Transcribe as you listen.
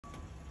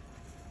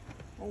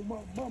Oh, my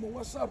mama,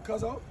 what's up,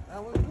 cuzzo?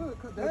 That was good,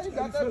 cuz. Damn, you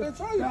got that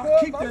bitch on you, Nah, cuz.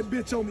 keep that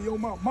bitch on me,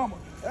 on my mama.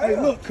 Yeah. Hey,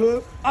 look,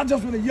 cuz, I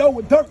just went to yo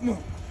with Dirk now.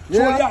 So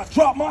Yeah. y'all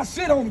drop my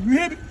shit on me, you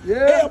hear me?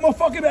 Yeah.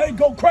 Motherfucker, they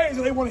go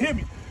crazy, they want to hit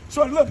me.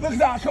 So look at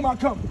how I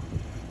come.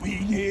 We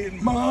get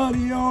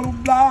money on the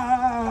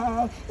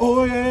block,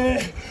 oh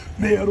yeah.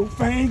 Middle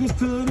fingers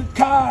to the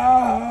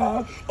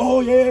car,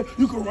 oh yeah.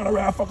 You can run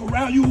around, fuck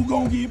around, you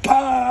gon' get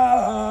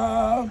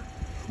popped.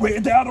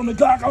 Red down on the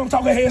clock, I'm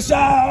talking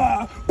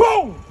headshot.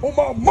 Boom! On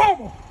my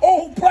mama,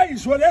 old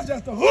place, well, that's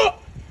just the hook.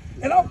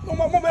 And on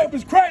my mama, that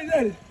bitch crazy,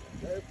 ain't it?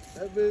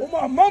 That bitch. On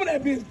my mama,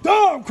 that bitch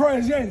dumb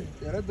crazy, ain't it?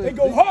 Yeah, that bitch they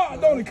go deep,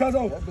 hard, don't man. it, cuz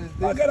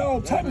I got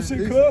all type of shit,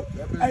 decent. cuz.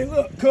 That bitch Hey,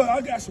 look, cuz,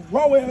 I got some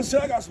raw ass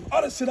shit, I got some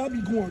other shit, I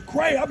be going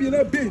crazy. I be in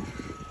that bitch,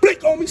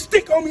 blick on me,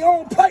 stick on me,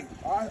 on plate.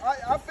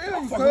 I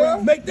feel you, Fuck around,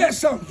 cuz. make that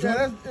something,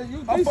 Yeah, son.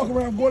 you I decent. fuck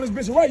around, boy, this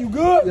bitch right, you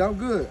good? Yeah, I'm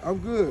good. I'm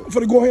good. I'm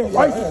finna go ahead and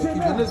write some shit Keeping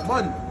now. this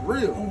money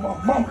real. On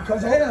my mama,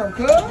 cuz. Damn,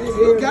 cuz.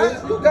 You got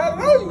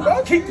it on you,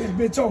 bro. Keep this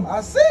bitch on me.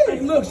 I see. Hey,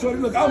 look, shorty,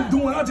 look,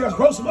 I just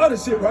wrote some other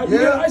shit, right? You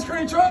Yeah. got an ice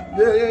cream truck?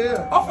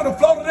 Yeah. I'm finna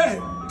float to that.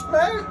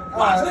 Man.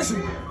 Watch,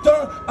 listen.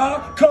 Done,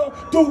 I come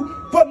through,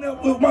 putting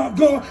up with my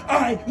gun.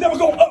 I ain't never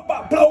gonna up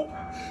my blow.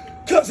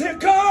 Cause here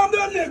come the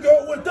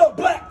nigga with the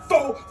black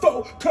foe.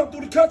 Come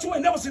through the country,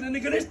 ain't never seen a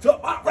nigga this tough.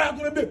 I ride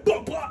through that bitch,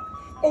 blah, blah.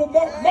 Oh,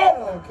 my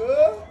mama. Cuz.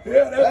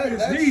 Yeah, that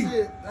bitch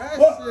deep.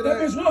 What? That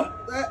bitch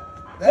what?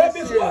 That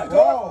bitch what,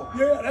 cuz?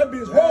 Yeah, that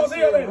bitch raw as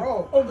hell, ain't it?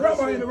 Oh,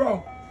 grandma ain't the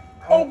wrong.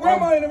 Oh,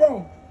 grandma ain't the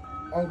wrong.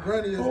 On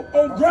granny is.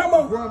 On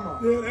grandma? Grandma.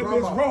 Yeah, that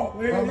bitch raw. Hell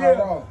Grandma yeah.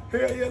 raw.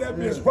 Hell yeah, that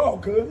bitch raw,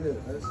 cuz. Yeah,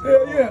 that's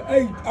Hell yeah.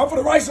 Hey, I'm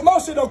finna write some more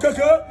shit though, cuz.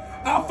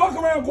 I'll fuck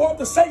around, go up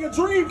to Sega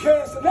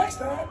Dreamcast the next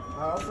time.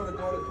 I'm finna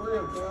go to the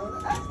crib,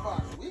 cuz.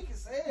 Xbox weak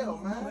as hell,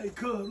 man. Hey,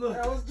 cuz, look.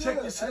 That was Check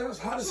good. this shit. It's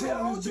hot as What hell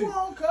in you this bitch.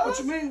 on, cuz? What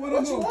you mean what What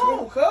I'm you on,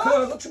 on, cuz?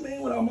 cuz? What you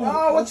mean what I'm on?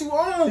 Nah, what you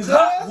on, It's cuz?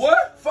 hot.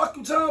 What? Fuck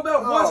you talking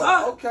about? What's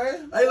hot? Okay.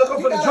 Hey, look, I'm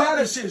You finna gotta drop have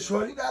this a- shit,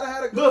 shorty. You gotta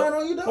have a gun Look,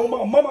 on you, though. on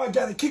my mama, I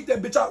gotta kick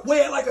that bitch out.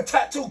 Wear it like a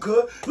tattoo,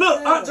 cuz.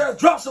 Look, Yeah. I just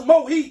dropped some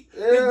more heat.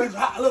 Yeah. This bitch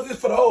hot. Look, it's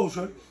for the hoes,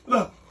 shorty.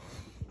 Look.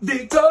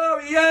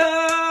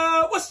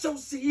 Victoria, what's your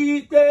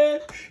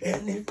secret?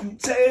 And if you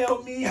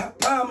tell me, I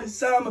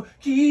promise I'ma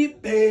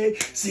keep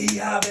it. See,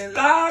 I've been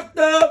locked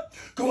up,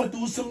 going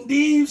through some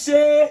deep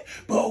shit.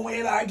 But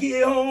when I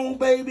get home,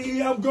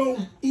 baby, I'm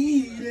gonna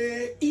eat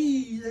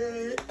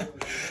it.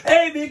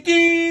 Hey,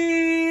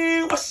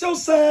 Vicky, what's your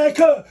sign?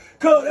 Cuz,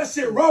 that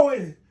shit raw,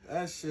 ain't it?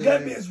 That shit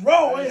That ain't. bitch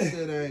raw, That ain't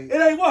shit it? ain't.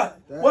 It ain't what?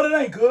 What it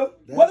ain't, cuz?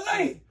 What it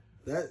ain't?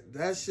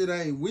 That shit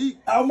ain't weak.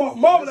 I'm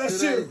mama, that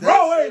shit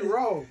raw, ain't it?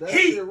 raw. That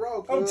Heat. shit raw,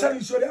 I'm cuz. telling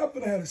you, shorty, I'm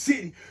finna have the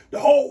city. The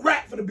whole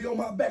rap finna be on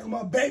my back of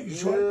my baby,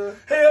 shorty. Yeah.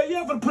 Hell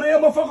yeah, I'm finna put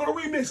that motherfucker on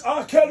the remix.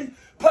 R. Kelly,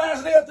 Plies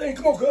and everything.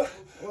 Come on, cuz.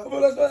 I'm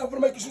finna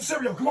make you some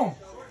cereal. Come on.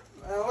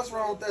 Man, what's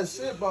wrong with that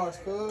shit box,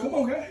 cuz? Come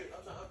on, cuz.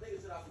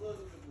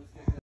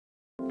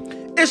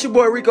 It's your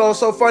boy Rico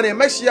So Funny, and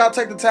make sure y'all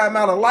take the time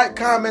out to like,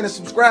 comment, and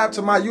subscribe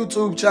to my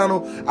YouTube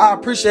channel. I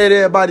appreciate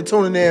everybody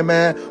tuning in,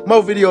 man.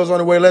 More videos on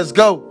the way. Let's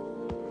go.